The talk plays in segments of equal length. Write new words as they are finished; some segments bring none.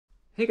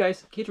Hey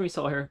guys, Keaton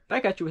Reseller here,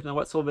 back at you with another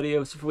What Sold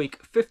videos for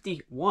week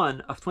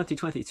 51 of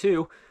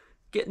 2022.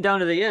 Getting down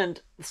to the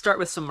end, let's start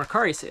with some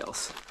Mercari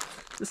sales.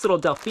 This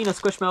little Delfina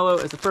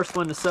Squishmallow is the first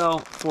one to sell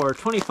for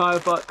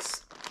 25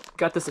 bucks.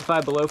 Got this at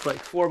Five Below for like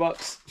 4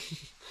 bucks.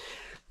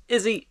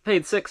 Izzy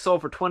paid 6,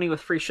 sold for 20 with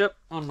free ship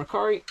on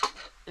Mercari.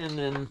 And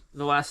then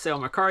the last sale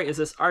on Mercari is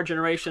this Our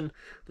Generation,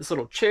 this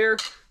little chair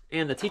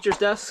and the teacher's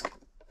desk.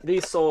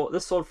 This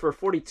sold for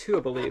 42,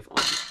 I believe,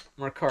 on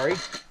Mercari.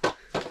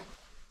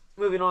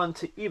 Moving on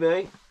to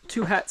eBay,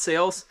 2 hat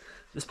sales.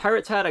 This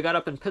Pirates hat I got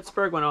up in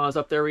Pittsburgh when I was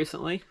up there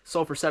recently,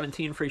 sold for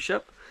 17, free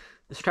ship.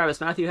 This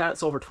Travis Matthew hat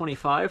sold for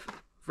 25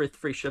 for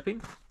free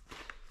shipping.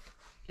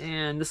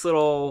 And this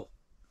little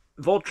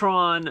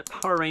Voltron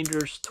Power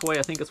Rangers toy,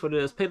 I think that's what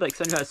it is, paid like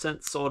 75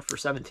 cents, sold for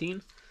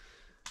 17.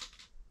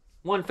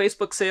 One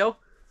Facebook sale,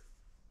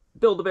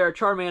 Build-A-Bear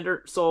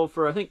Charmander sold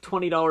for I think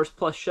 $20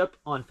 plus ship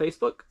on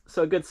Facebook,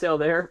 so a good sale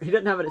there. He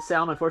didn't have it at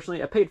sound,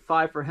 unfortunately. I paid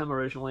 5 for him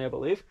originally, I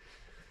believe.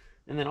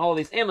 And then all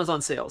these Amazon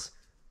sales.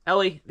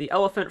 Ellie, the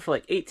elephant, for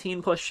like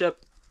 18 plus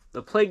ship.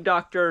 The Plague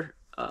Doctor,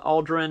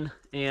 Aldrin,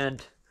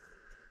 and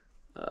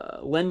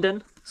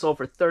Linden sold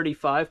for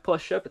 35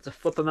 plus ship. It's a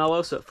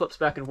Flip-A-Mello, so it flips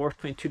back and forth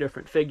between 2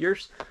 different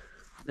figures.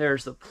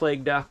 There's the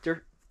Plague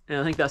Doctor, and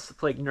I think that's the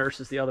Plague Nurse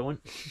is the other one.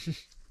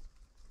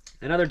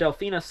 Another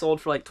Delfina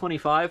sold for like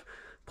 25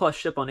 plus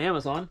ship on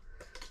Amazon.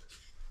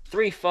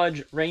 3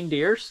 Fudge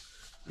Reindeers.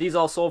 These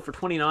all sold for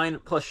 29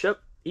 plus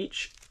ship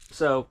each,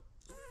 so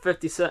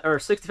 50 cents or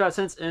 65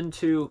 cents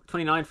into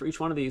 29 for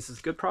each one of these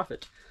is good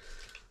profit.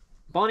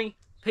 Bonnie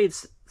paid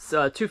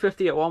 $2.50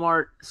 at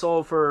Walmart,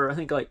 sold for I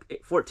think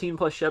like 14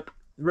 plus ship.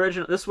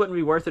 Original, this wouldn't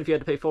be worth it if you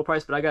had to pay full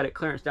price, but I got it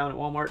clearance down at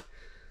Walmart.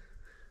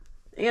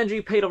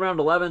 Angie paid around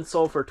 11,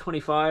 sold for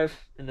 25.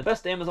 And the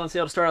best Amazon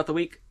sale to start out the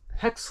week,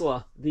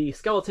 Hexla, the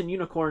skeleton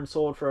unicorn,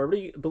 sold for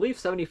I believe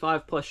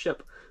 75 plus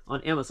ship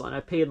on Amazon. I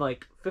paid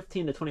like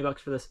 15 to 20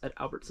 bucks for this at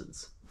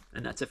Albertsons.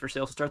 And that's it for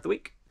sales to start the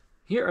week.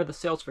 Here are the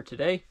sales for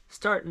today,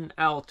 starting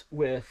out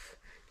with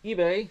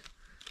eBay.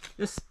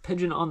 This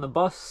Pigeon on the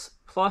Bus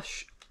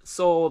plush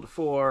sold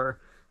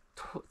for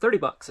 30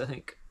 bucks, I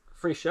think,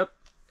 free ship.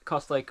 It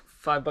cost like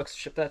 5 bucks to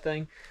ship that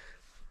thing.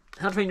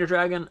 How to Train Your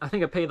Dragon, I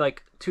think I paid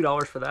like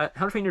 $2 for that.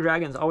 How to Train Your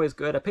Dragon is always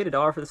good. I paid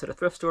 $1 for this at a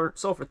thrift store,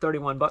 sold for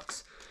 31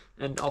 bucks,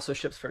 and also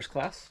ships first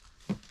class.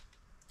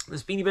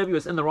 This Beanie Baby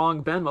was in the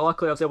wrong bin, but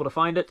luckily I was able to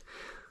find it.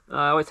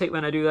 I always hate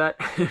when I do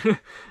that.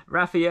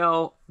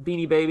 Raphael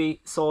Beanie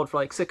Baby sold for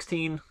like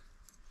 16.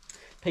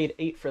 Paid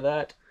 8 for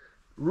that.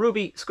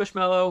 Ruby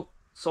Squishmallow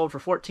sold for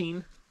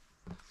 14.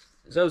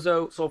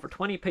 Zozo sold for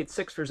 20. Paid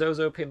 6 for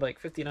Zozo. Paid like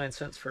 59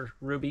 cents for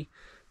Ruby.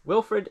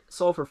 Wilfred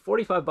sold for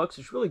 45 bucks.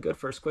 Which is really good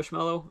for a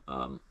Squishmallow.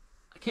 I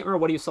can't remember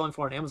what he was selling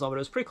for on Amazon, but it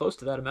was pretty close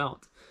to that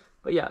amount.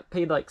 But yeah,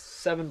 paid like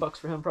 7 bucks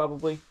for him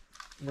probably.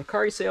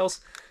 Mercari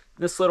sales.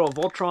 This little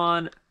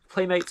Voltron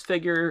Playmates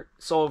figure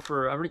sold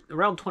for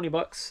around 20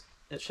 bucks.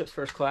 It ships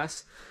first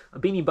class. A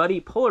Beanie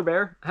Buddy Polar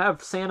Bear. I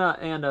have Santa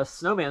and a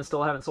Snowman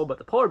still haven't sold, but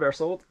the Polar Bear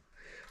sold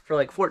for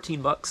like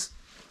 14 bucks.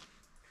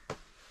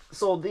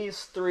 Sold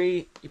these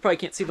 3. You probably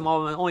can't see them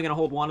all. I'm only going to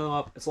hold one of them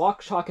up. It's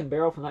Lock, Shock, and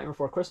Barrel from Nightmare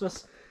Before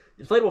Christmas.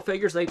 Inflatable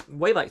figures. They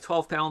weigh like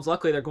 12 pounds.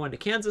 Luckily, they're going to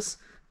Kansas.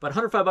 But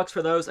 105 bucks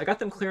for those. I got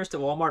them clearance at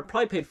Walmart.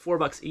 Probably paid 4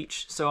 bucks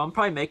each. So I'm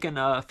probably making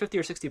 50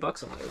 or 60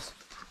 bucks on those.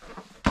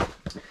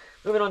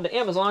 Moving on to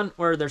Amazon,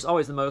 where there's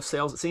always the most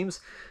sales, it seems.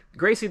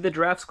 Gracie the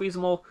Giraffe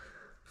Squeezable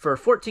for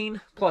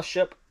 14 plus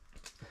ship.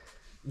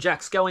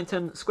 Jack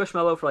Skellington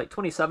Squishmallow for like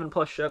 27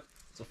 plus ship.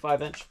 It's a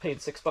 5-inch,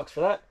 paid 6 bucks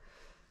for that.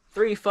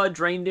 3 Fudge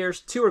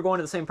Reindeers. 2 are going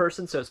to the same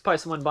person, so it's probably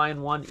someone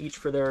buying 1 each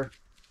for their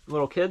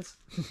little kids.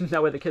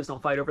 That way the kids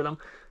don't fight over them.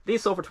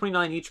 These sold for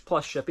 29 each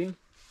plus shipping.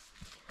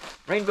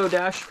 Rainbow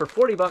Dash for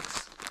 40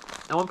 bucks.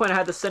 At one point I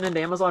had to send into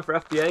Amazon for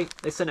FBA.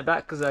 They sent it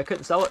back because I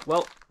couldn't sell it.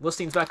 Well,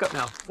 listing's back up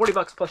now. 40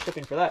 bucks plus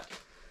shipping for that.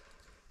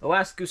 The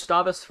last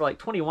Gustavus for like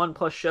 21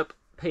 plus ship.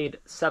 Paid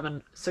 6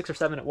 or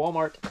 7 at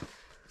Walmart.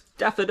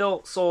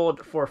 Daffodil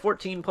sold for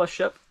 14 plus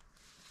ship.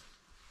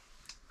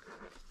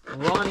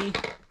 Ronnie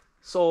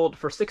sold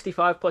for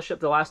 65 plus ship.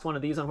 The last one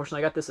of these,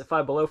 unfortunately, I got this at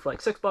Five Below for like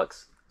 6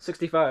 bucks.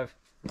 65.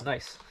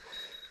 Nice.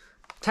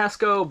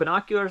 Tasco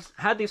Binoculars.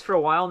 Had these for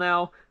a while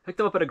now. Picked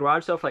them up at a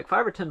garage sale for like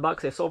 5 or 10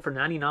 bucks. They sold for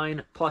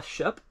 99 plus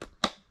ship.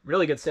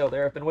 Really good sale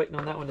there. I've been waiting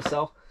on that one to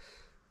sell.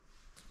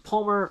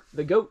 Palmer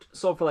the Goat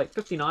sold for like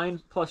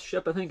 59 plus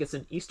ship. I think it's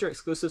an Easter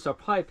exclusive, so I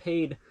probably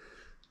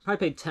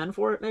paid 10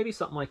 for it, maybe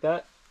something like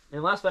that.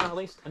 And last but not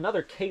least,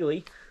 another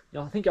Kaylee.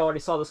 I think you already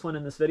saw this one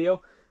in this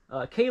video.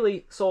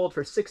 Kaylee sold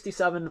for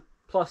 67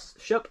 plus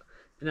ship,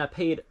 and I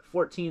paid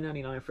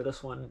 $14.99 for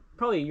this one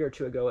probably a year or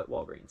 2 ago at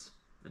Walgreens.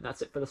 And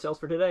that's it for the sales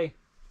for today.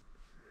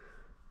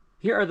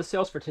 Here are the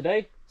sales for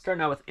today.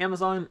 Starting out with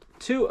Amazon.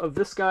 2 of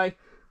this guy,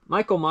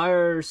 Michael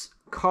Myers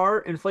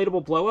car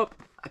inflatable blow up.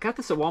 I got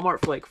this at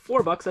Walmart for like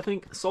 4 bucks, I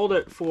think. Sold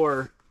it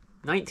for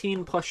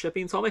 19 plus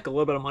shipping, so I'll make a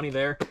little bit of money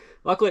there.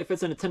 Luckily, it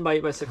fits in a 10 by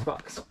 8 by 6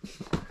 box.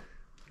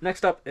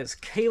 Next up is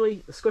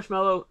Kaylee, the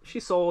Squishmallow. She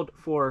sold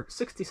for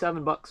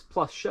 67 bucks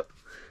plus ship.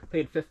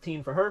 Paid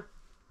 15 for her.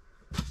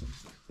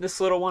 This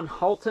little one,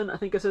 Halton, I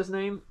think is his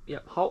name.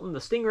 Yep, Halton the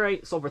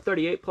Stingray, sold for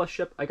 38 plus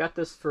ship. I got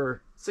this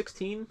for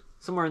 16,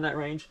 somewhere in that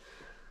range.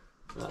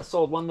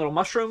 Sold one little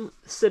mushroom,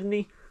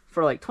 Sydney,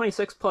 for like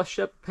 26 plus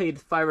ship. Paid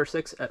 5 or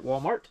 6 at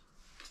Walmart.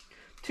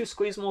 2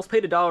 squishmallows,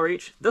 paid $1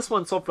 each. This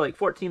one sold for like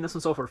 14. This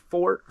one sold for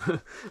 4,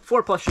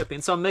 4 plus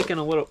shipping. So I'm making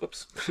a little,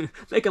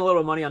 making a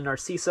little money on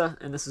Narcissa,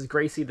 and this is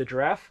Gracie the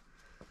giraffe.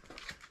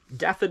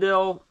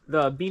 Daffodil,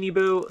 the Beanie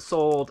Boo,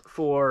 sold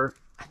for,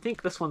 I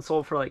think this one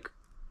sold for like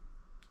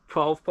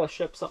 12 plus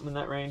ship, something in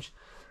that range.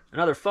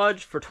 Another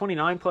Fudge for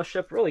 29 plus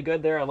ship, really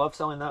good there. I love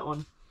selling that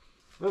one.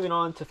 Moving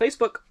on to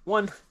Facebook,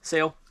 one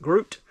sale,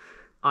 Groot.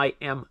 I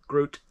am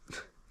Groot.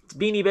 It's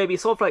Beanie Baby,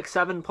 sold for like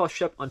 7 plus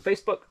ship on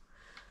Facebook.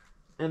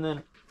 And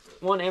then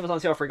one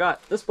Amazon sale I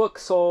forgot. This book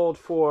sold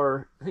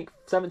for, I think,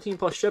 17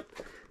 plus ship.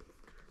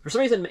 For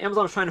some reason,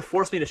 Amazon was trying to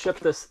force me to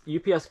ship this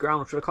UPS ground,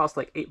 which would have cost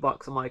like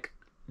 $8. I'm like,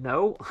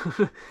 no.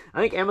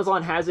 I think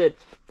Amazon has it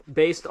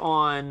based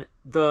on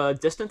the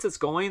distance it's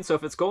going. So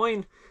if it's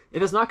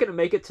not going to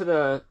make it to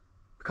the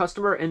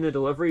customer in the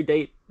delivery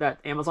date that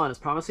Amazon is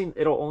promising,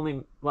 it'll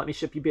only let me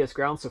ship UPS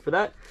ground. So for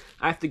that,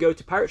 I have to go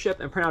to Pirate Ship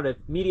and print out a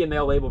media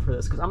mail label for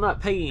this, because I'm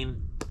not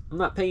paying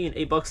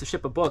 $8 to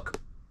ship a book.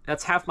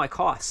 That's half my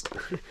cost.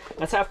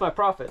 That's half my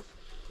profit.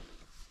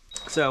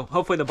 So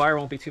hopefully the buyer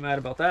won't be too mad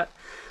about that.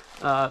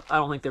 I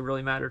don't think they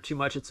really matter too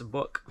much. It's a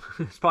book.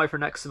 It's probably for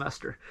next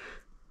semester.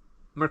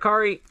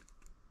 Mercari,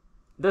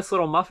 this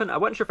little muffin, I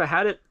wasn't sure if I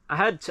had it.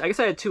 I guess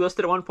I had 2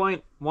 listed at one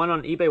point. One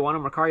on eBay, one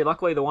on Mercari.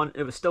 Luckily,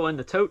 it was still in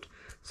the tote.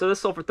 So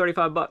this sold for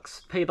 35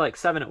 bucks. Paid like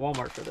 7 at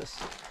Walmart for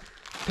this.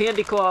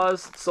 Pandy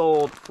Claws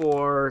sold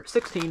for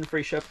 16,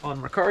 free ship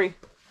on Mercari.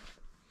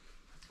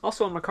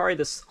 Also on Mercari,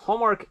 this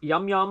Hallmark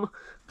Yum Yum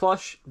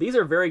plush. These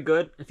are very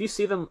good. If you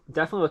see them,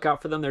 definitely look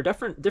out for them. They're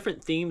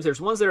different themes.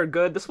 There's ones that are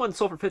good. This one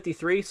sold for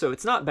 53, so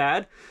it's not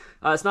bad.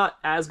 It's not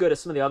as good as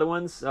some of the other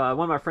ones. One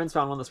of my friends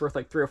found one that's worth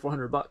like $300 or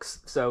 $400.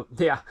 So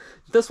yeah,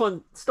 this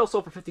one still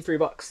sold for 53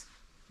 bucks.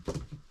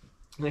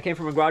 And it came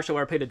from a garage sale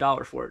where I paid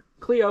 $1 for it.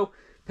 Cleo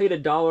paid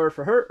 $1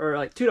 for her, or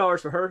like $2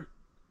 for her,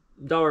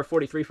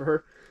 $1.43 for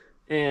her,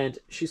 and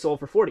she sold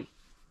for 40.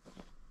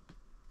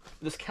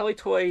 This Kelly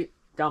Toy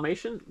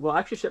Dalmatian will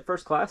actually ship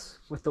first class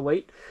with the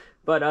weight,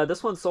 but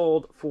this one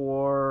sold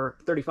for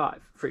 35,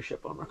 free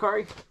ship on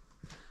Mercari.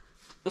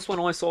 This one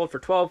only sold for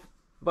 12,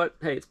 but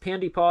hey, it's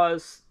Pandy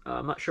Paws.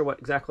 I'm not sure what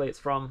exactly it's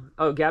from.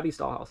 Oh, Gabby's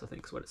Dollhouse, I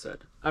think is what it said.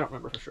 I don't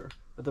remember for sure,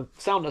 but the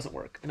sound doesn't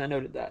work, and I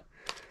noted that.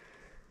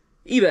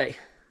 eBay,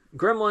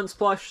 Gremlins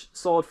plush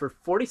sold for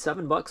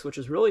 47 bucks, which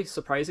is really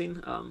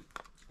surprising.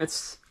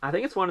 I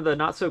think it's one of the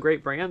not so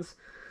great brands.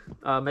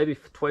 Maybe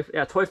Toy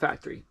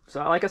Factory.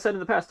 So like I said in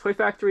the past, Toy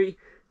Factory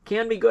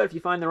can be good if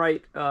you find the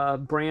right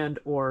brand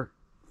or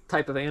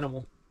type of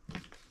animal.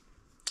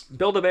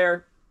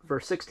 Build-A-Bear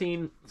for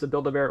 16. It's a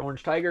Build-A-Bear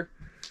Orange Tiger.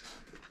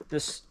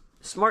 This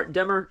Smart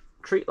Dimmer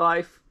Treat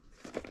Life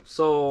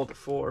sold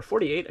for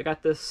 48. I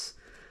got this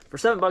for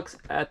 7 bucks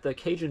at the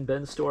Cajun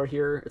Bin store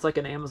here. It's like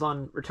an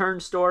Amazon return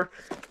store.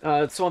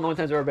 It's one of the only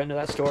times I've ever been to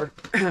that store.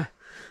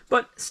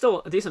 But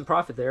still a decent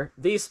profit there.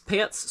 These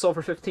pants sold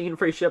for 15,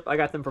 free ship. I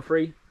got them for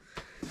free.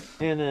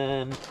 And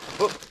then,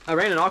 I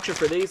ran an auction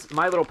for these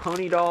My Little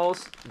Pony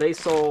dolls. They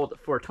sold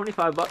for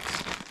 25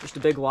 bucks. Just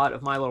a big lot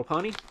of My Little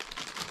Pony.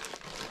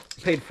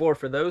 Paid 4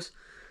 for those.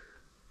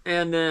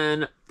 And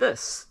then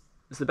this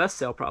is the best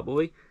sale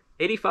probably.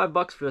 85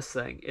 bucks for this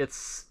thing.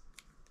 It's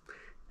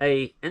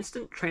a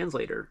instant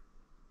translator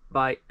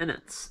by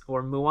Enets,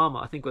 or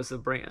Muama, I think was the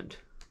brand.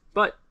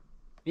 But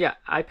yeah,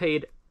 I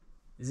paid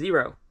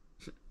zero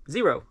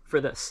for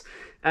this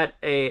at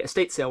a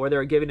estate sale where they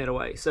were giving it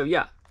away. So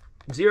yeah,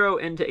 0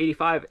 into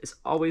 85 is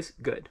always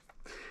good.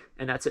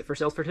 And that's it for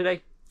sales for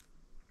today.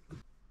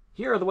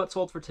 Here are the what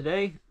sold for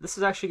today. This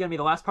is actually going to be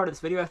the last part of this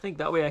video, I think.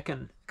 That way I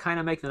can kind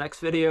of make the next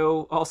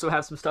video also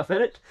have some stuff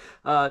in it.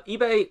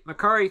 eBay,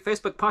 Mercari,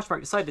 Facebook,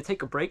 Poshmark decided to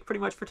take a break pretty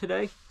much for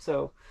today.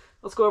 So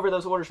let's go over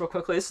those orders real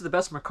quickly. This is the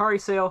best Mercari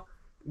sale.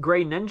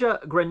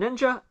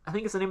 Greninja, I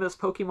think is the name of this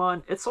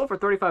Pokemon. It sold for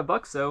 35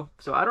 bucks though,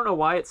 so I don't know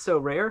why it's so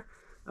rare.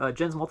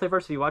 Jen's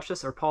Multiverse, if you watch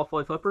this, or Paul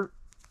Foley Flipper,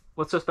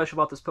 what's so special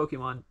about this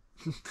Pokemon?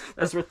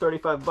 That's worth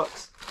 35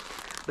 bucks.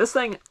 This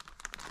thing,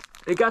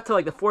 it got to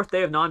like the 4th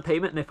day of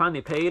non-payment and they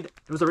finally paid.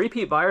 It was a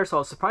repeat buyer, so I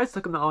was surprised it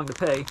took them that long to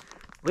pay.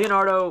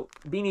 Leonardo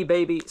Beanie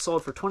Baby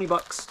sold for 20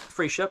 bucks,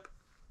 free ship.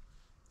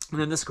 And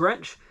then this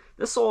Grinch,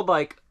 this sold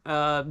like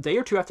a day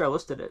or 2 after I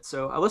listed it.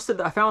 So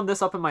I found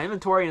this up in my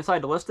inventory and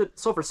decided to list it. It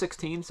sold for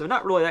 16, so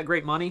not really that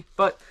great money,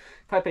 but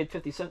I paid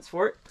 50 cents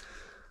for it.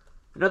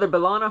 Another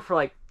Belana for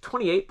like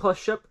 28 plus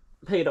ship,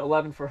 paid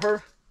 11 for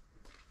her.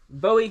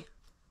 Bowie,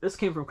 this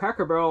came from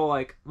Cracker Barrel.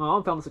 Like, my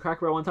mom found this at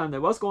Cracker Barrel one time.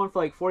 That was going for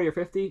like 40 or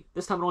 50.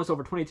 This time it only sold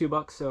for 22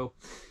 bucks, so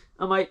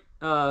I might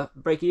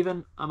break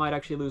even. I might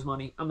actually lose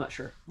money. I'm not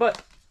sure,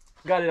 but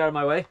got it out of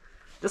my way.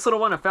 This little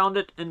one, I found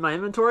it in my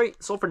inventory.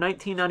 Sold for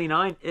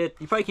 $19.99.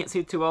 You probably can't see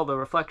it too well, the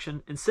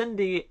reflection.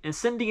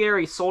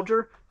 Incendiary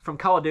Soldier from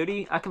Call of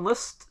Duty. I can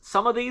list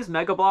some of these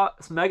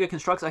Mega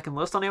Constructs I can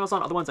list on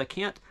Amazon. Other ones I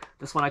can't.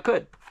 This one I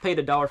could. Paid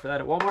 $1 for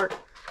that at Walmart.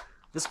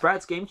 This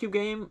Bratz GameCube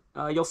game,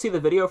 you'll see the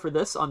video for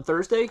this on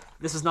Thursday.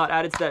 This is not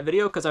added to that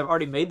video because I've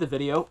already made the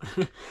video.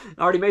 I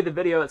already made the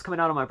video. It's coming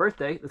out on my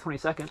birthday, the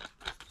 22nd.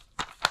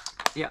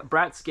 Yeah,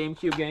 Bratz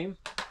GameCube game,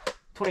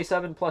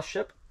 27 plus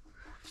ship.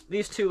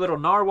 These two little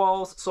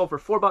narwhals sold for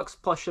 $4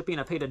 plus shipping.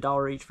 I paid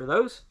 $1 each for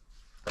those.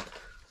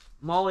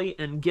 Molly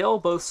and Gil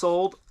both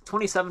sold,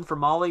 27 for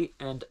Molly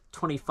and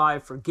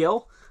 25 for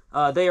Gil.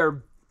 They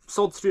are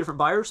sold to two different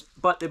buyers,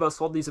 but they both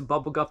sold these in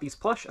Bubble Guppies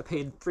plush. I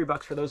paid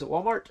 $3 for those at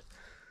Walmart.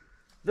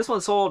 This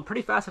one sold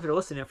pretty fast after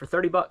listing it for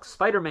 $30.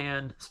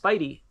 Spider-Man,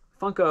 Spidey,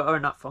 Funko,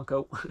 or not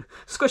Funko,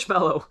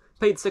 Squishmallow.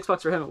 Paid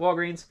 $6 for him at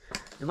Walgreens.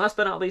 And last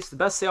but not least, the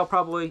best sale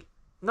probably.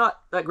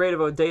 Not that great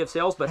of a day of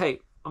sales, but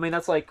hey, I mean,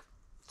 that's like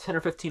 10 or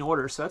 15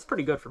 orders, so that's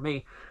pretty good for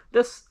me.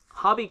 This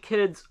Hobby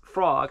Kids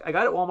frog, I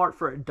got it at Walmart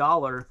for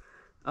 $1.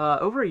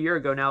 Over a year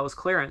ago now. It was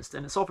clearanced,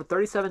 and it sold for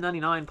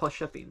 $37.99 plus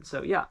shipping.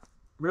 So yeah,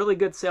 really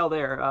good sale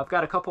there. I've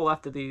got a couple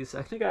left of these.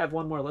 I think I have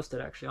one more listed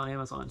actually on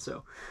Amazon.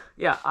 So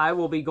yeah, I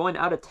will be going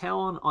out of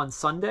town on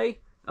Sunday.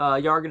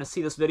 Y'all are going to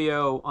see this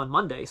video on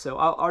Monday, so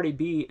I'll already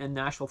be in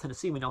Nashville,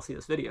 Tennessee when y'all see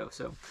this video.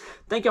 So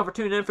thank y'all for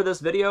tuning in for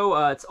this video.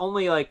 It's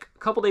only like a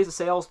couple days of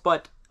sales,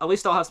 but at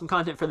least I'll have some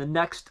content for the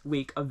next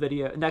week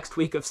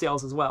of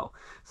sales as well.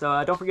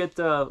 So don't forget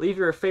to leave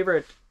your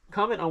favorite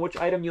comment on which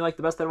item you like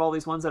the best out of all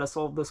these ones that I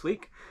sold this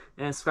week,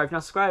 and subscribe if you're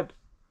not subscribed.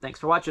 Thanks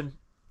for watching.